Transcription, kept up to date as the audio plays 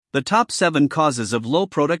The top 7 causes of low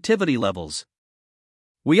productivity levels.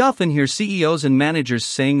 We often hear CEOs and managers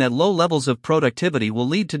saying that low levels of productivity will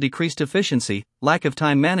lead to decreased efficiency, lack of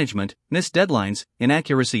time management, missed deadlines,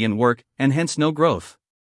 inaccuracy in work, and hence no growth.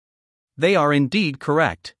 They are indeed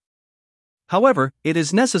correct. However, it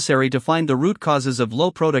is necessary to find the root causes of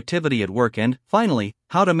low productivity at work and, finally,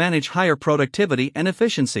 how to manage higher productivity and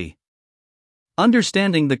efficiency.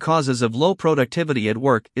 Understanding the causes of low productivity at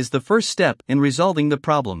work is the first step in resolving the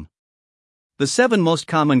problem. The 7 most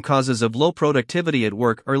common causes of low productivity at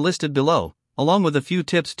work are listed below, along with a few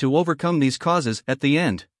tips to overcome these causes at the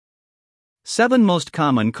end. 7 most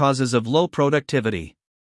common causes of low productivity.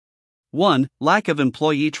 1. Lack of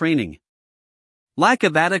employee training. Lack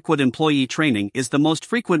of adequate employee training is the most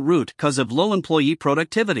frequent root cause of low employee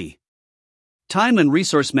productivity. Time and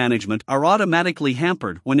resource management are automatically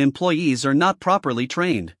hampered when employees are not properly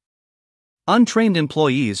trained. Untrained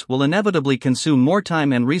employees will inevitably consume more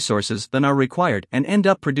time and resources than are required and end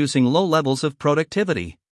up producing low levels of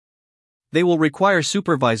productivity. They will require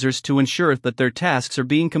supervisors to ensure that their tasks are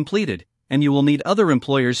being completed, and you will need other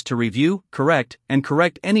employers to review, correct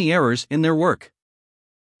any errors in their work.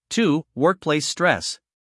 2. Workplace stress.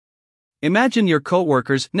 Imagine your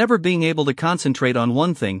coworkers never being able to concentrate on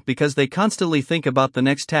one thing because they constantly think about the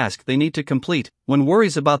next task they need to complete. When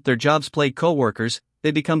worries about their jobs plague coworkers,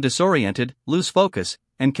 they become disoriented, lose focus,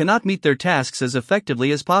 and cannot meet their tasks as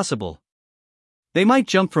effectively as possible. They might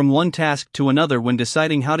jump from one task to another when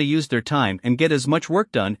deciding how to use their time and get as much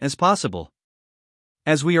work done as possible.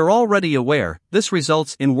 As we are already aware, this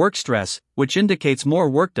results in work stress, which indicates more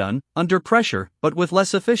work done, under pressure, but with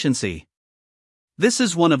less efficiency. This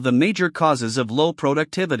is one of the major causes of low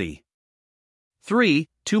productivity. 3.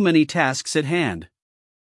 Too many tasks at hand.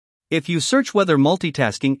 If you search whether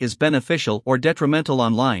multitasking is beneficial or detrimental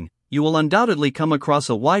online, you will undoubtedly come across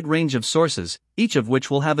a wide range of sources, each of which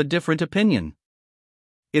will have a different opinion.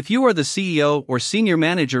 If you are the CEO or senior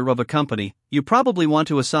manager of a company, you probably want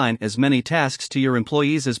to assign as many tasks to your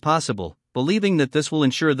employees as possible, believing that this will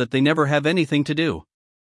ensure that they never have anything to do.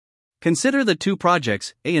 Consider that 2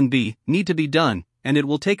 projects, A and B, need to be done, and it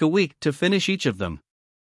will take a week to finish each of them.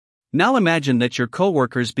 Now imagine that your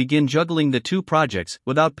coworkers begin juggling the 2 projects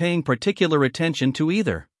without paying particular attention to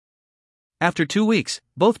either. After 2 weeks,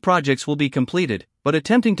 both projects will be completed, but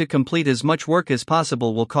attempting to complete as much work as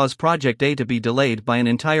possible will cause Project A to be delayed by an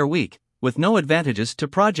entire week, with no advantages to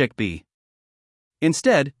Project B.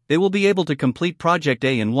 Instead, they will be able to complete Project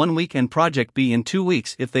A in 1 week and Project B in 2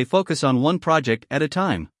 weeks if they focus on one project at a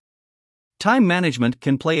time. Time management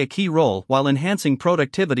can play a key role while enhancing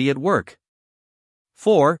productivity at work.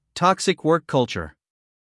 4. Toxic work culture.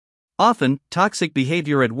 Often, toxic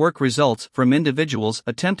behavior at work results from individuals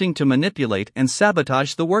attempting to manipulate and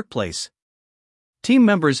sabotage the workplace. Team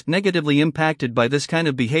members negatively impacted by this kind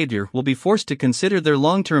of behavior will be forced to consider their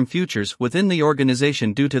long-term futures within the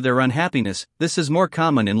organization due to their unhappiness. This is more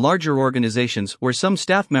common in larger organizations where some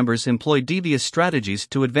staff members employ devious strategies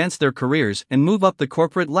to advance their careers and move up the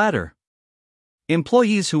corporate ladder.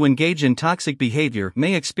 Employees who engage in toxic behavior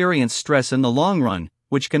may experience stress in the long run,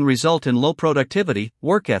 which can result in low productivity,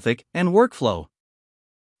 work ethic, and workflow.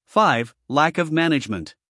 5. Lack of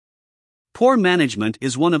management. Poor management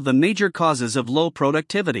is one of the major causes of low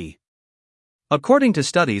productivity. According to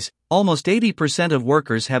studies, almost 80% of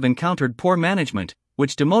workers have encountered poor management,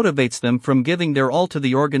 which demotivates them from giving their all to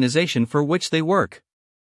the organization for which they work.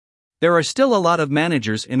 There are still a lot of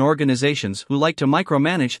managers in organizations who like to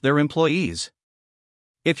micromanage their employees.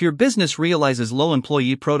 If your business realizes low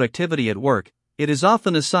employee productivity at work, it is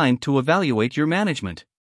often a sign to evaluate your management.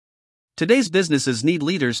 Today's businesses need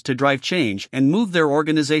leaders to drive change and move their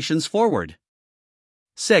organizations forward.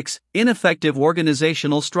 6. Ineffective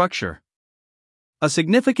organizational structure. A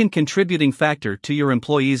significant contributing factor to your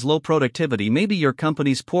employees' low productivity may be your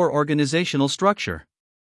company's poor organizational structure.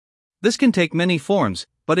 This can take many forms,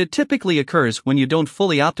 but it typically occurs when you don't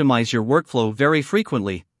fully optimize your workflow very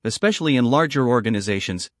frequently. Especially in larger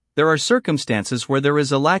organizations, there are circumstances where there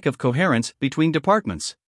is a lack of coherence between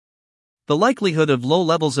departments. The likelihood of low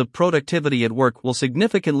levels of productivity at work will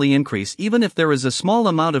significantly increase even if there is a small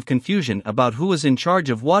amount of confusion about who is in charge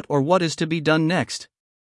of what or what is to be done next.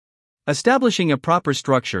 Establishing a proper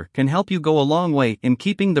structure can help you go a long way in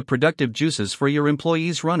keeping the productive juices for your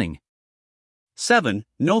employees running. 7.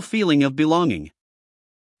 No feeling of belonging.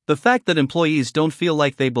 The fact that employees don't feel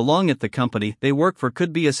like they belong at the company they work for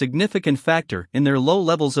could be a significant factor in their low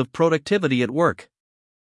levels of productivity at work.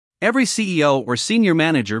 Every CEO or senior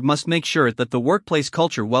manager must make sure that the workplace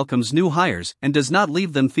culture welcomes new hires and does not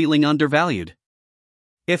leave them feeling undervalued.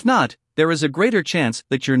 If not, there is a greater chance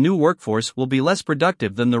that your new workforce will be less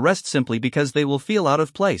productive than the rest simply because they will feel out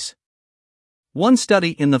of place. One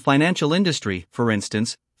study in the financial industry, for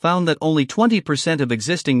instance, found that only 20% of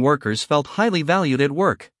existing workers felt highly valued at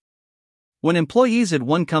work. When employees at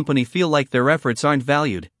one company feel like their efforts aren't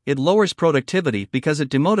valued, it lowers productivity because it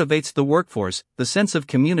demotivates the workforce. The sense of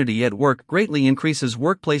community at work greatly increases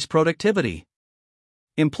workplace productivity.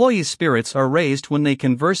 Employees' spirits are raised when they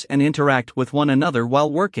converse and interact with one another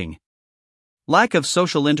while working. Lack of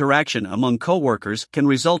social interaction among coworkers can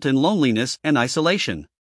result in loneliness and isolation.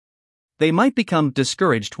 They might become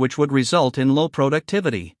discouraged, which would result in low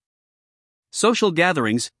productivity. Social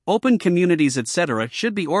gatherings, open communities, etc.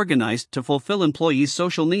 should be organized to fulfill employees'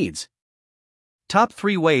 social needs. Top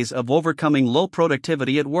 3 ways of overcoming low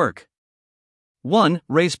productivity at work. 1.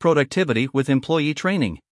 Raise productivity with employee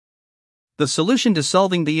training. The solution to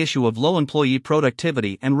solving the issue of low employee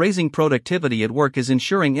productivity and raising productivity at work is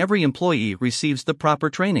ensuring every employee receives the proper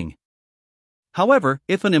training. However,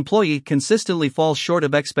 if an employee consistently falls short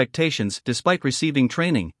of expectations despite receiving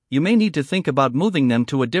training, you may need to think about moving them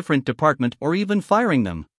to a different department or even firing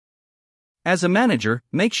them. As a manager,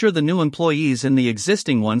 make sure the new employees and the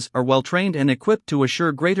existing ones are well trained and equipped to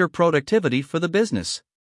assure greater productivity for the business.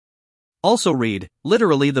 Also read,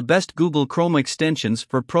 literally the best Google Chrome extensions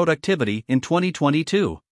for productivity in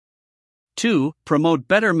 2022. 2. Promote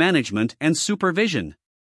better management and supervision.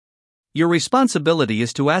 Your responsibility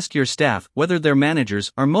is to ask your staff whether their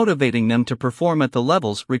managers are motivating them to perform at the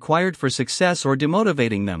levels required for success or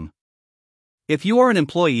demotivating them. If you are an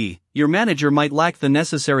employee, your manager might lack the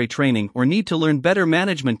necessary training or need to learn better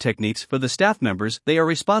management techniques for the staff members they are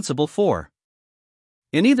responsible for.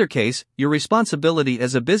 In either case, your responsibility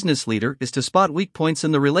as a business leader is to spot weak points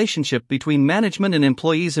in the relationship between management and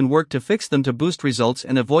employees and work to fix them to boost results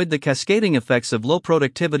and avoid the cascading effects of low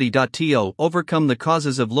productivity. To overcome the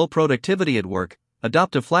causes of low productivity at work,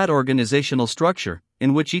 adopt a flat organizational structure,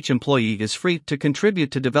 in which each employee is free to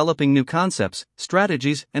contribute to developing new concepts,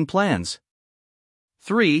 strategies, and plans.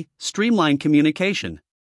 3. Streamline communication.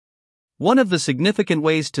 One of the significant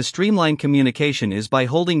ways to streamline communication is by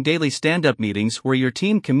holding daily stand-up meetings where your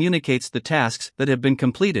team communicates the tasks that have been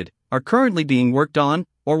completed, are currently being worked on,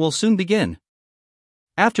 or will soon begin.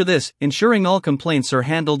 After this, ensuring all complaints are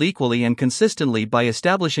handled equally and consistently by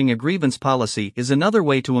establishing a grievance policy is another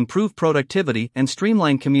way to improve productivity and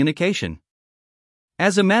streamline communication.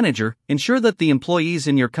 As a manager, ensure that the employees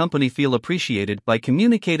in your company feel appreciated by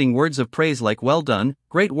communicating words of praise like "well done,"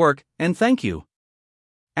 "great work," and "thank you."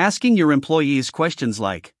 Asking your employees questions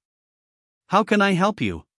like, "How can I help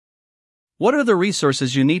you? What are the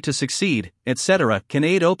resources you need to succeed?" etc. can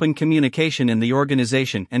aid open communication in the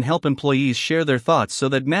organization and help employees share their thoughts so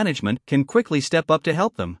that management can quickly step up to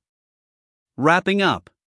help them. Wrapping up.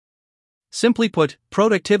 Simply put,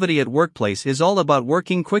 productivity at workplace is all about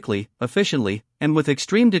working quickly, efficiently, and with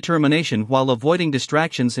extreme determination while avoiding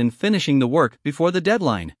distractions and finishing the work before the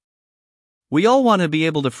deadline. We all want to be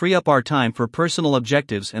able to free up our time for personal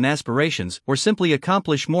objectives and aspirations or simply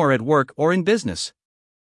accomplish more at work or in business.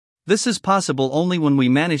 This is possible only when we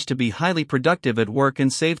manage to be highly productive at work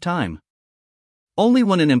and save time. Only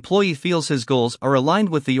when an employee feels his goals are aligned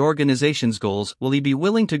with the organization's goals will he be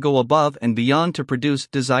willing to go above and beyond to produce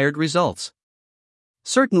desired results.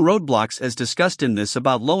 Certain roadblocks as discussed in this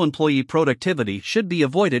about low employee productivity should be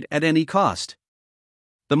avoided at any cost.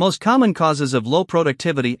 The most common causes of low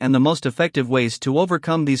productivity and the most effective ways to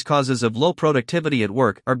overcome these causes of low productivity at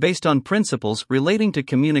work are based on principles relating to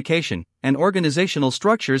communication and organizational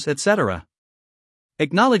structures, etc.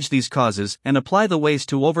 Acknowledge these causes and apply the ways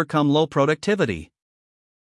to overcome low productivity.